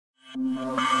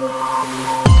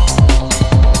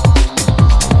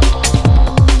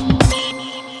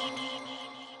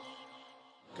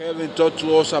Kelvin, talk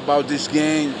to us about this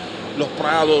game. Los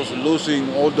Prados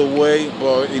losing all the way,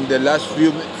 but in the last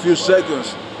few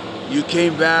seconds, you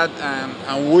came back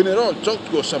and win it all. Talk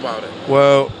to us about it.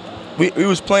 Well, we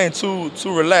was playing too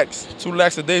relaxed, too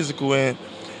lackadaisical, and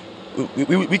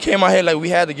we came out here like we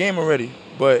had the game already,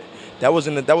 but that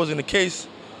wasn't the case,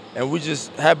 and we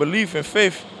just had belief and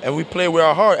faith, and we played with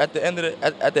our heart. At the end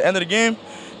of the game,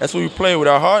 that's what we played with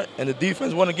our heart, and the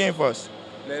defense won the game for us.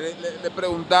 Le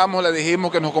preguntamos, le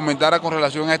dijimos que nos comentara con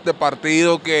relación a este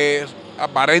partido que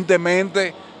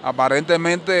aparentemente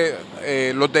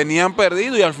lo tenían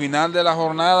perdido y al final de la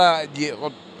jornada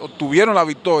obtuvieron la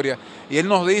victoria. Y él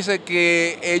nos dice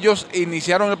que ellos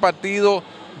iniciaron el partido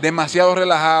demasiado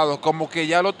relajados, como que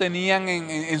ya lo tenían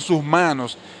en sus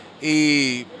manos,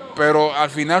 pero al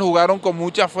final jugaron con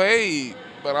mucha fe y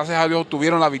gracias a Dios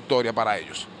obtuvieron la victoria para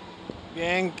ellos.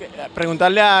 Bien,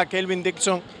 preguntarle a Kelvin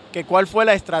Dixon que cuál fue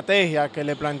la estrategia que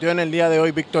le planteó en el día de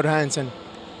hoy Victor Hansen.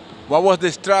 What was the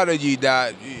strategy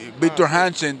that Victor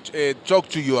Hansen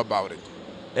talked to you about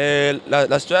it?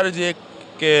 La strategy es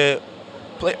que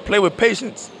play with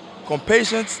patience, con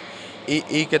patience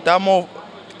y que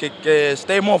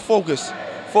stay more focus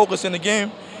in the game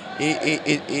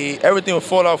y everything will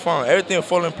fall out fine, everything will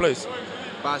fall in place.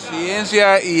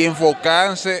 Paciencia y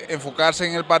enfocarse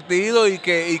en el partido y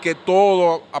que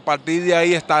todo a partir de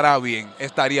ahí estaría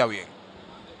bien.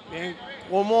 Bien,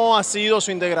 ¿cómo ha sido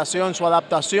su integración, su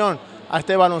adaptación a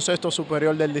este baloncesto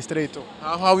superior del distrito?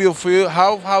 How have you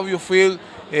feel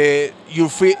you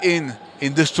fit in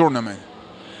this tournament?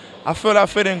 I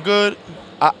fit in good.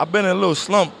 I've been in a little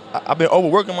slump. I've been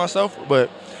overworking myself, but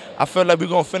I feel like we're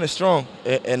gonna finish strong,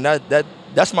 and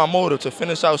that's my motive, to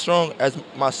finish out strong as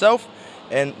myself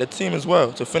and the team as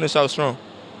well, to finish out strong.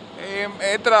 He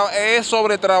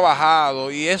sobretrabajado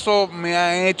y eso me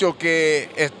ha hecho que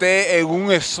esté en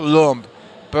un slump,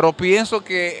 pero pienso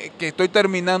que estoy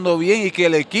terminando bien y que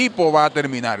el equipo va a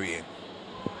terminar bien.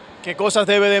 ¿Qué cosas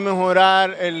debe de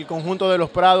mejorar el conjunto de los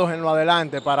Prados en lo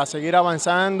adelante para seguir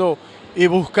avanzando y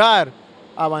buscar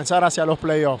avanzar hacia los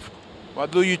playoffs?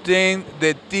 What do you think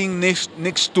the team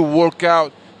needs to work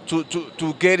out to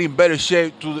get in better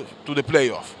shape to the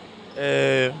playoff?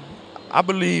 I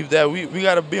believe that we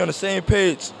got to be on the same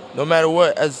page no matter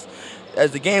what. As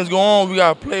the games go on, we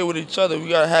got to play with each other. We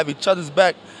got to have each other's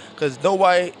back, because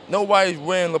nobody's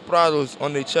wearing los Prados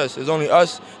on their chest. It's only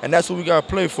us, and that's what we got to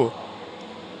play for.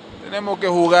 Tenemos que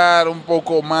jugar un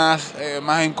poco más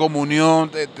en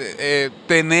comunión,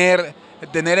 tener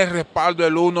el respaldo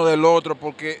del uno del otro,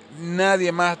 porque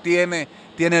nadie más tiene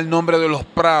el nombre de los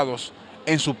Prados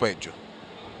en su pecho.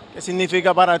 ¿Qué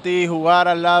significa para ti jugar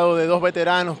al lado de dos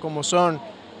veteranos como son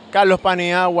Carlos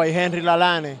Paniagua y Henry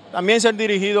Lalane? También ser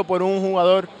dirigido por un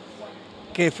jugador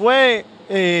que fue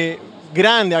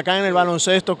grande acá en el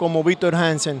baloncesto como Victor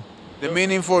Hansen. The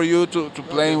meaning for you to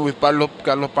play with Carlos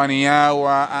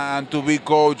Paniagua and to be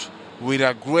coached with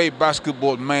a great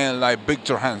basketball man like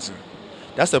Victor Hansen.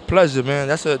 That's a pleasure, man.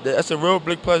 That's a real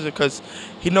big pleasure, because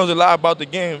he knows a lot about the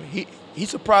game. He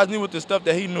surprised me with the stuff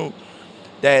that he knew,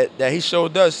 that he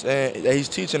showed us and that he's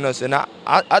teaching us. And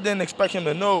I didn't expect him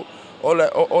to know all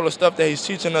the stuff that he's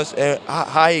teaching us and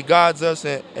how he guides us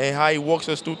and how he walks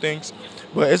us through things.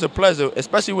 But it's a pleasure,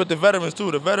 especially with the veterans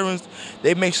too. The veterans,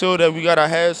 they make sure that we got our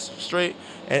heads straight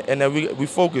and that we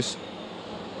focus.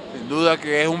 Sin duda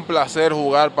que es un placer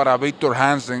jugar para Victor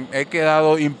Hansen. He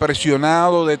quedado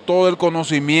impresionado de todo el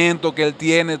conocimiento que él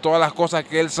tiene, todas las cosas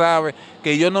que él sabe,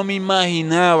 que yo no me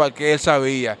imaginaba que él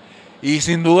sabía. Y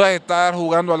sin duda estar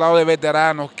jugando al lado de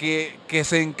veteranos que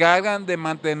se encargan de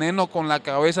mantenernos con la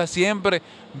cabeza siempre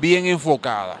bien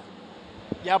enfocada.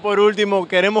 Ya por último,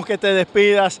 queremos que te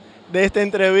despidas de esta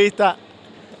entrevista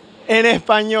en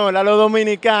español a los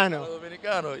dominicanos. A los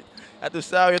dominicanos. Ya tú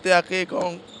sabes, yo estoy aquí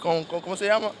con ¿cómo se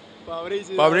llama?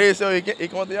 Fabricio. ¿Y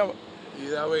cómo te llamas? Y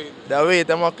David. David,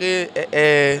 estamos aquí.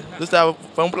 Tú sabes,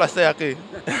 fue un placer aquí.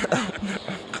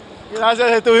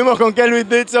 Gracias, estuvimos con Kelvin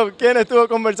Dixon, quien estuvo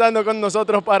conversando con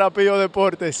nosotros para Pío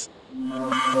Deportes.